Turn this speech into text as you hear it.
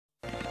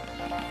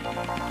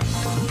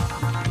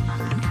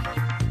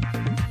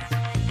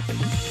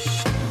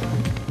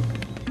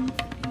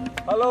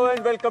Hello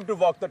and welcome to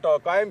Walk the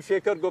Talk. I am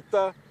Shekhar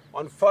Gupta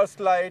on First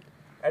Light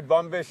at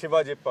Bombay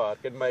Shivaji Park.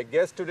 And my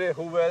guest today,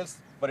 who else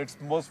but its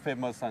most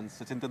famous son,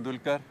 Sachin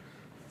Tendulkar.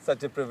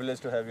 Such a privilege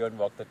to have you on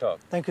Walk the Talk.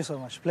 Thank you so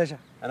much. Pleasure.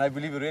 And I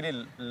believe you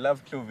really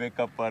love to wake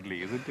up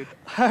early, isn't it?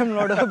 I'm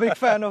not a big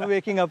fan of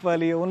waking up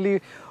early. Only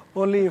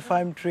if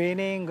I'm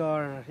training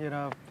or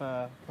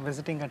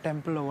visiting a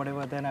temple or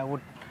whatever, then I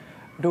would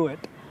do it.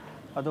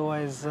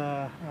 Otherwise,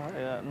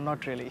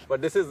 not really.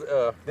 But this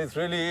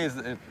really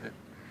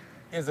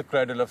is a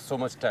cradle of so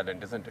much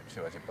talent, isn't it,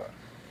 Shivaji Park?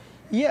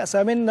 Yes,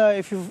 I mean,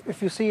 if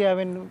you see, I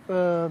mean,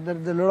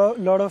 the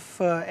lot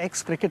of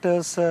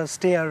ex-cricketers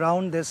stay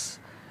around this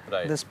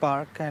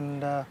park,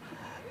 and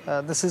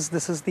this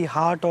is the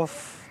heart of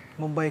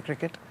Mumbai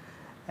cricket.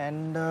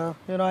 And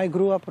I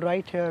grew up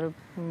right here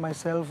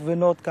myself.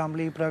 Vinod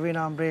Kambli, Praveen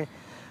Ambre,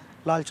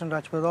 Lalchand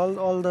Rajput,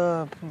 all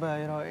the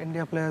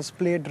India players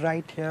played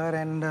right here,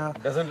 and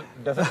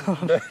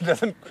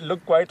doesn't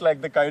look quite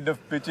like the kind of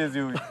pitches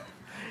you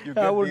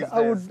I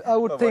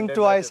would think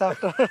twice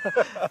after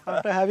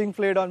having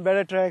played on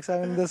better tracks.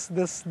 I mean,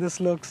 this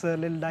looks a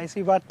little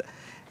dicey, but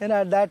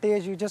at that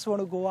age you just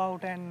want to go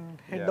out and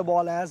hit the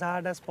ball as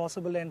hard as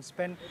possible and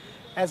spend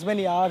as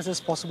many hours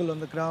as possible on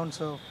the ground.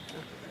 So,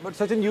 but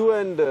Sachin, you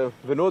and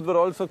Vinod were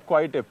also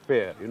quite a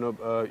pair.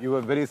 You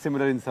were very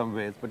similar in some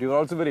ways, but you were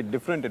also very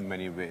different in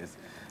many ways.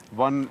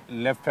 One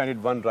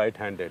left-handed, one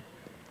right-handed,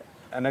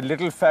 and a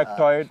little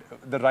factoid: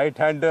 the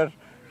right-hander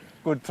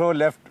could throw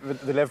left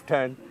with the left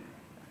hand.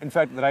 In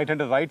fact, the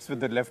right-hander writes with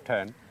the left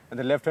hand, and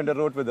the left-hander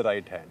wrote with the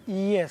right hand.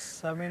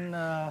 Yes, I mean,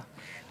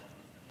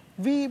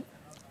 we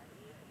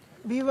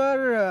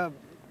were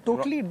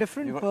totally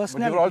different personalities.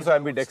 But you were also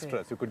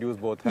ambidextrous. You could use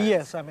both hands.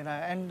 Yes, I mean,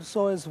 and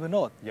so is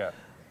Vinod. Yeah.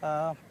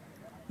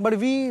 But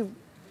we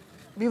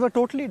were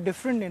totally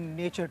different in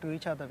nature to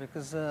each other,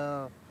 because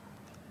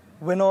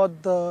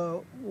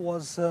Vinod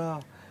was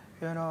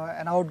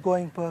an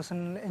outgoing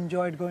person,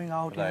 enjoyed going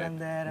out here and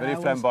there. Very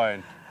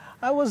flamboyant.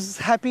 I was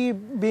happy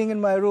being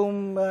in my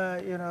room,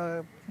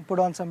 put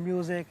on some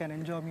music and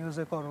enjoy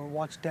music or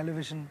watch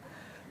television.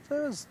 So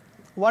it was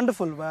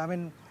wonderful. I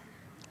mean,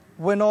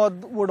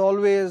 Vinod would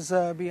always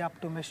be up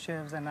to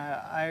mischiefs, and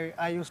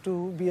I used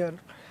to be a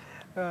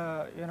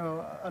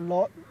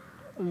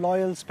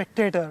loyal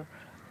spectator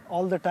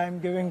all the time,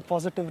 giving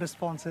positive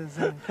responses.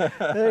 And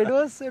it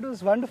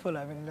was wonderful.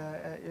 I mean,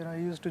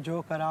 he used to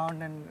joke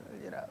around, and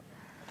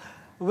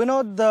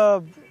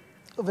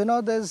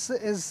Vinod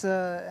is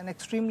an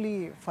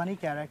extremely funny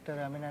character.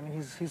 I mean, and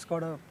he's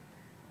got a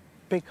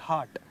big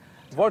heart.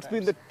 What's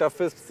been the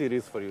toughest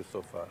series for you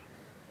so far?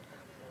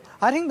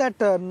 I think that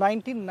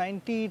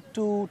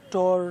 1992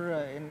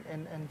 tour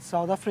in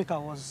South Africa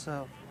was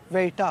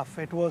very tough.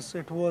 It was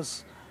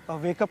a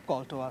wake-up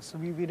call to us.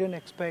 We didn't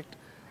expect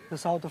the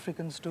South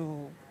Africans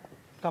to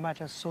come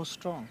at us so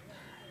strong,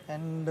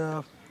 and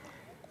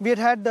we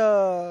had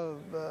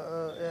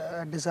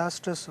a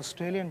disastrous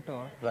Australian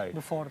tour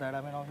before that.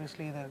 I mean,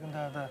 obviously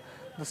the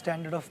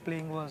standard of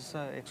playing was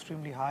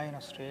extremely high in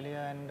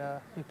Australia, and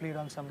we played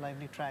on some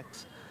lively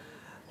tracks.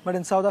 But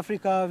in South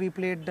Africa, we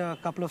played a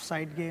couple of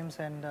side games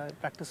and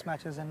practice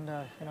matches, and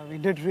we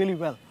did really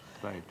well.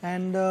 Right.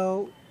 And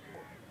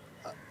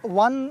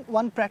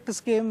one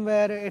practice game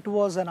where it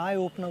was an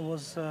eye-opener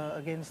was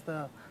against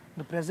the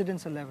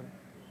President's 11,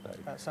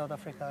 South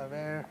Africa,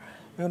 where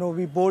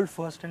we bowled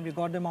first and we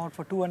got them out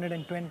for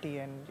 220,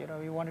 and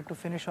we wanted to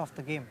finish off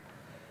the game.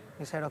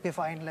 We said, okay,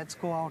 fine, let's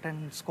go out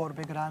and score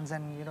big runs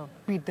and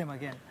beat them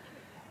again.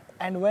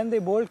 And when they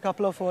bowled a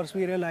couple of overs,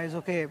 we realized,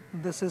 okay,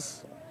 this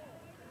is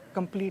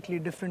completely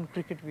different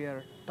cricket we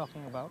are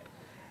talking about.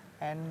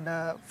 And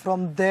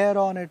from there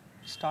on it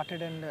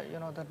started, and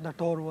the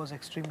tour was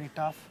extremely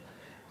tough,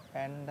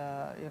 and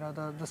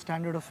the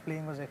standard of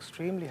playing was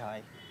extremely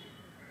high.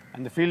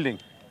 And the fielding?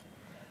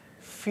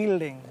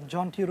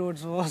 Jaunty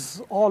Rhodes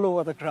was all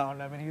over the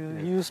ground. I mean,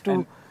 he used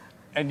to...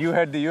 And you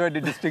had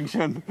the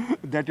distinction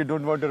that you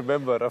don't want to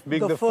remember, of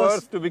being the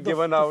first to be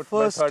given out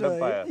by third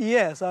umpire.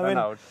 Yes, I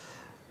mean,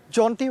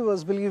 Jaunty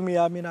was, believe me,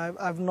 I mean,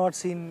 I've not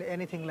seen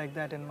anything like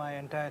that in my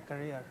entire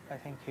career. I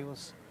think he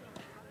was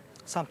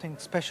something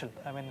special.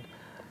 I mean,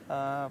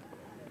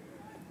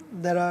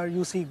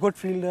 you see good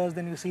fielders,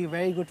 then you see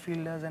very good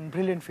fielders and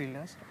brilliant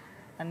fielders,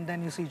 and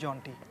then you see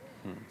Jaunty.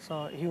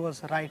 So he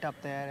was right up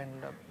there,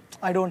 and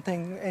I don't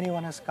think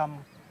anyone has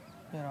come,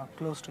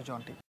 close to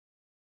Jaunty.